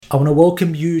I want to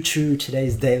welcome you to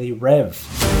today's Daily Rev.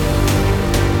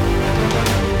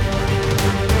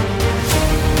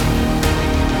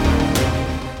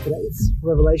 Today's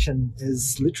revelation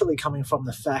is literally coming from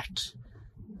the fact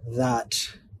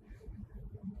that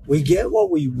we get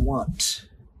what we want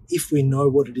if we know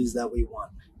what it is that we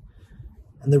want.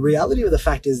 And the reality of the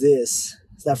fact is this,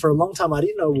 is that for a long time I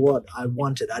didn't know what I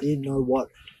wanted. I didn't know what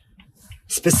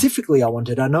specifically I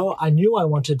wanted. I knew I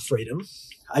wanted freedom.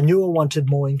 I knew I wanted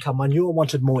more income. I knew I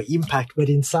wanted more impact. But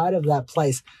inside of that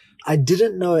place, I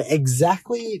didn't know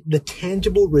exactly the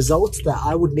tangible results that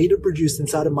I would need to produce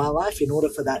inside of my life in order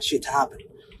for that shit to happen.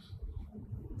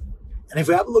 And if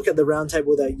we have a look at the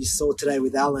roundtable that you saw today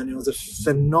with Alan, it was a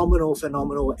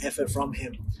phenomenal effort from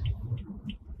him.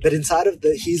 But inside of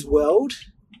his world,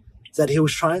 that he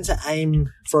was trying to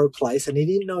aim for a place and he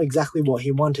didn't know exactly what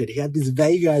he wanted. He had this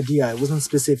vague idea. It wasn't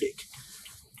specific.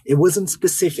 He wanted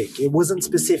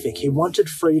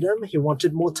freedom. He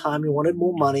wanted more time. He wanted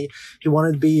more money. He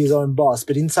wanted to be his own boss.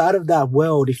 But inside of that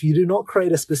world, if you do not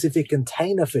create a specific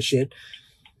container for shit,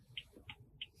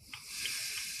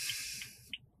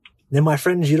 then my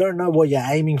friends, you don't know what you're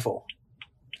aiming for.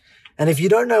 And if you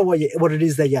don't know what it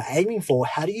is that you're aiming for,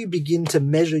 how do you begin to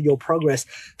measure your progress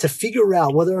to figure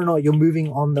out whether or not you're moving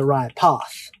on the right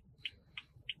path?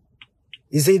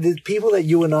 You see, the people that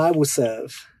you and I will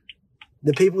serve,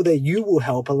 the people that you will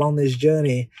help along this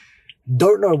journey,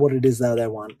 don't know what it is that they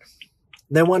want.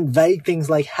 They want vague things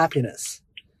like happiness.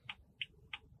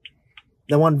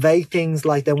 They want vague things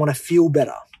like they want to feel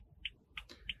better.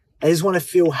 They just want to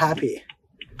feel happy.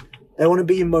 They want to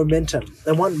be in momentum.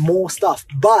 They want more stuff.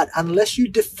 But unless you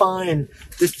define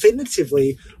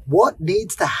definitively what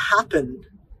needs to happen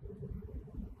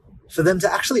for them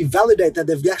to actually validate that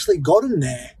they've actually gotten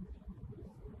there,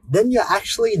 then you're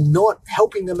actually not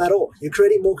helping them at all. You're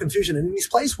creating more confusion. And in this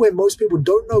place where most people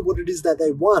don't know what it is that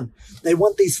they want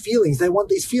these feelings.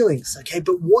 Okay,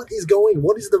 but what is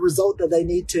the result that they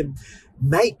need to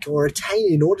make or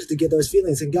attain in order to get those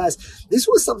feelings? And guys, this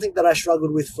was something that I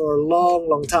struggled with for a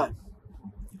long time.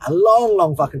 A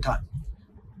long fucking time.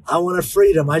 I wanted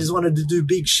freedom. I just wanted to do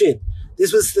big shit.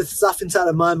 This was the stuff inside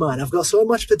of my mind. I've got so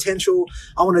much potential.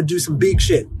 I want to do some big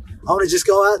shit. I want to just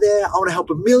go out there. I want to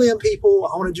help 1 million people.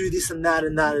 I want to do this and that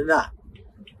and that and that.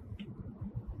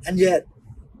 And yet,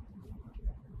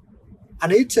 I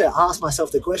need to ask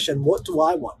myself the question, what do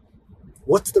I want?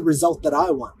 What's the result that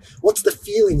I want? What's the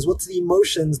feelings? What's the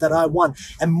emotions that I want?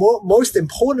 And most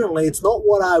importantly, it's not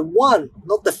what I want,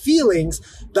 not the feelings,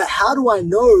 but how do I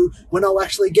know when I'll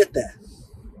actually get there?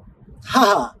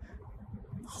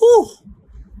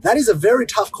 That is a very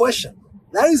tough question.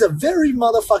 That is a very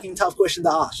motherfucking tough question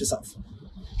to ask yourself.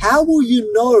 How will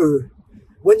you know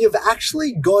when you've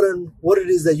actually gotten what it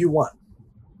is that you want?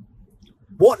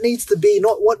 What needs to be,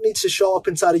 not what needs to show up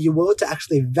inside of your world to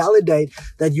actually validate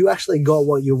that you actually got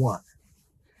what you want.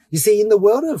 You see, in the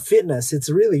world of fitness, it's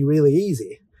really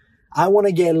easy. I want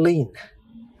to get lean,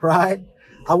 right?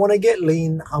 I want to get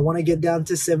lean. I want to get down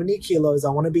to 70 kilos. I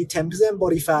want to be 10%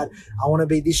 body fat. I want to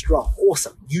be this strong.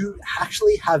 Awesome. You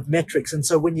actually have metrics. And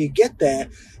so when you get there,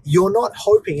 you're not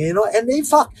hoping, and then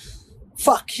fuck,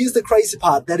 here's the crazy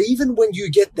part, that even when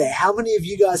you get there, how many of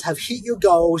you guys have hit your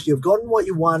goals, you've gotten what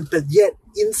you want, but yet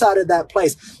inside of that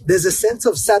place, there's a sense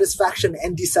of satisfaction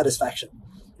and dissatisfaction.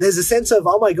 There's a sense of,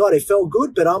 oh my God, it felt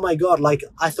good, but oh my God, like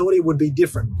I thought it would be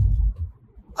different.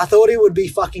 I thought it would be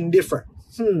fucking different.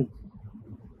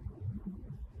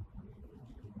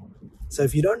 So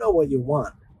if you don't know what you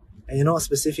want and you're not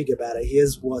specific about it,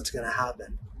 here's what's going to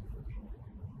happen.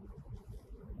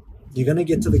 You're going to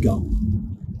get to the goal.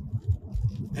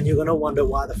 And you're going to wonder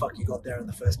why the fuck you got there in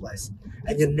the first place.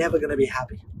 And you're never going to be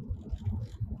happy.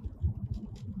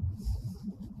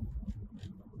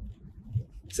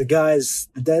 So guys,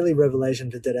 the daily revelation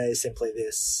for today is simply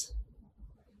this.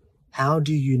 How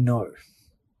do you know?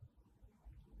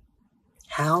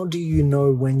 How do you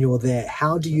know when you're there?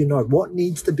 How do you know? What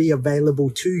needs to be available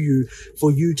to you for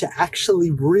you to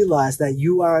actually realize that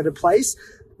you are at a place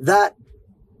that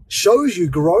shows you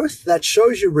growth, that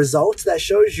shows you results, that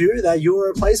shows you that you're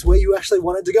a place where you actually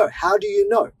wanted to go? How do you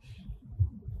know?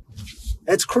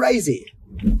 It's crazy.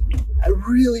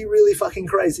 Really fucking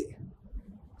crazy.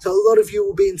 So a lot of you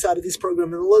will be inside of this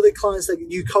program, and a lot of the clients that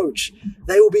you coach,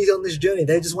 they will be on this journey.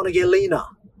 They just want to get leaner.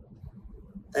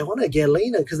 They want to get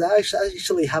leaner because they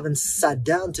actually haven't sat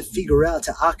down to figure out,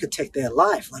 to architect their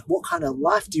life. Like, what kind of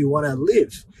life do you want to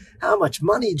live? How much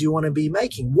money do you want to be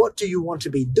making? What do you want to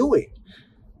be doing?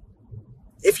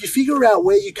 If you figure out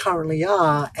where you currently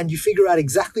are and you figure out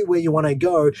exactly where you want to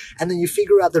go, and then you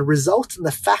figure out the results and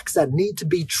the facts that need to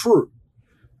be true,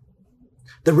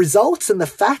 The results and the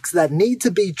facts that need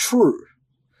to be true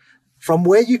from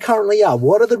where you currently are.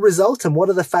 What are the results and what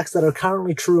are the facts that are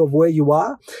currently true of where you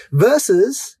are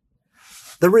versus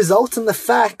the results and the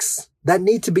facts that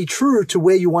need to be true to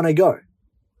where you want to go.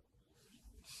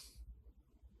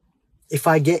 If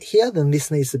I get here, then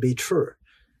this needs to be true.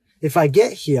 If I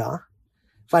get here,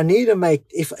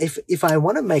 if I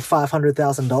want to make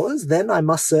 $500,000, then I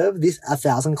must serve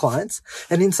 1,000 clients.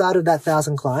 And inside of that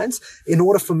 1,000 clients, in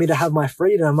order for me to have my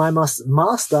freedom, I must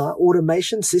master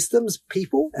automation systems,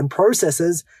 people, and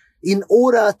processes in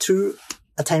order to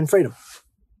attain freedom.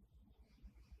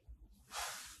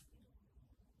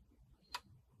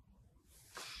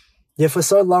 Yeah, for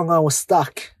so long I was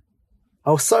stuck.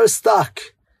 I was so stuck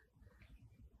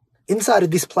inside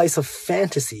of this place of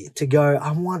fantasy to go,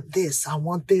 I want this,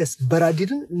 but I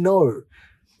didn't know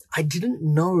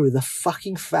the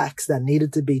fucking facts that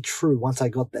needed to be true once I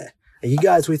got there. Are you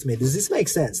guys with me? Does this make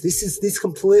sense? This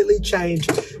completely changed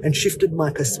and shifted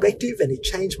my perspective, and it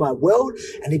changed my world,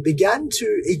 and it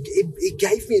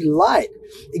gave me light.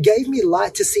 It gave me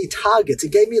light to see targets.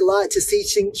 It gave me light to see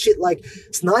shit like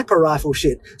sniper rifle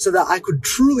shit so that I could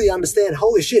truly understand,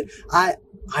 holy shit, I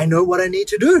know what I need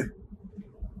to do.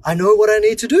 I know what I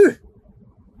need to do.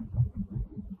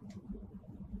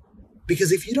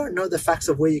 Because if you don't know the facts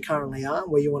of where you currently are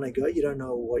and where you want to go, you don't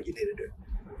know what you need to do.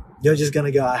 You're just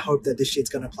going to go, I hope that this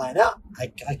shit's going to plan out.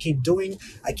 I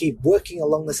keep working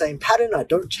along the same pattern. I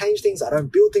don't change things. I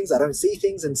don't build things. I don't see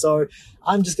things. And so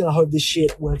I'm just going to hope this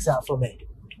shit works out for me.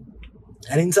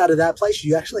 And inside of that place,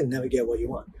 you actually never get what you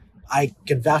want. I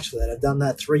can vouch for that. I've done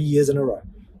that 3 years in a row.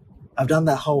 I've done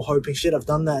that whole hoping shit. I've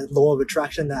done that law of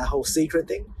attraction, that whole secret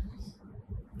thing.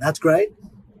 That's great.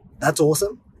 That's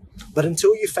awesome. But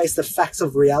until you face the facts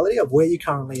of reality of where you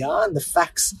currently are and the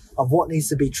facts of what needs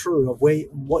to be true, of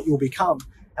what you'll become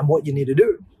and what you need to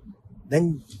do,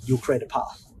 then you'll create a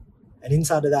path. And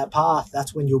inside of that path,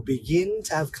 that's when you'll begin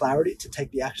to have clarity to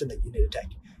take the action that you need to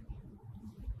take.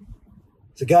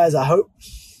 So guys, I hope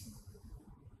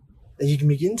that you can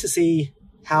begin to see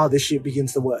how this shit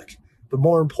begins to work. But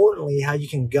more importantly, how you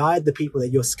can guide the people that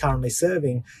you're currently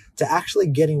serving to actually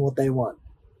getting what they want.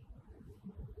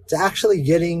 To actually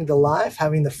getting the life,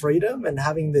 having the freedom, and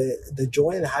having the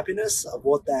joy and the happiness of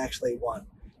what they actually want.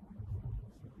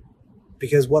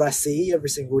 Because what I see every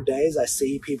single day is I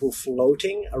see people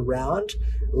floating around,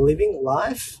 living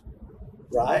life,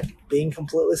 right? Being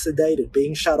completely sedated,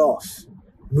 being shut off,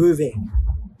 moving,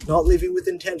 not living with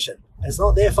intention. And it's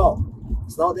not their fault.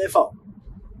 It's not their fault.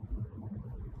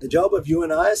 The job of you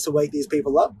and I is to wake these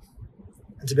people up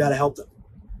and to be able to help them.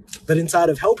 But inside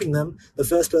of helping them, the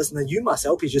first person that you must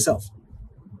help is yourself.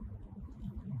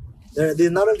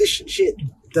 None of this shit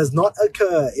does not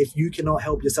occur if you cannot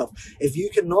help yourself. If you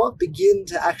cannot begin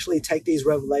to actually take these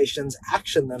revelations,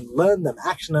 action them, learn them,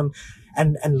 action them,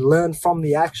 and learn from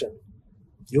the action,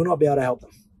 you will not be able to help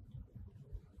them.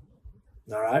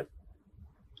 All right?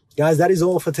 Guys, that is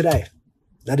all for today.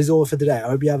 That is all for today. I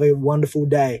hope you have a wonderful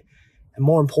day. And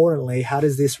more importantly, how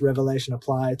does this revelation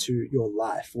apply to your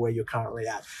life, where you're currently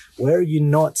at? Where are you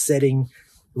not setting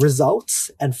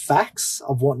results and facts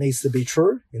of what needs to be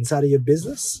true inside of your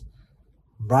business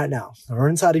right now, or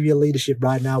inside of your leadership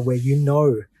right now, where you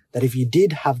know that if you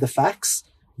did have the facts,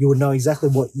 you would know exactly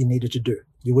what you needed to do.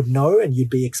 You would know and you'd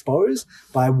be exposed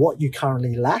by what you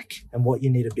currently lack and what you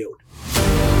need to build.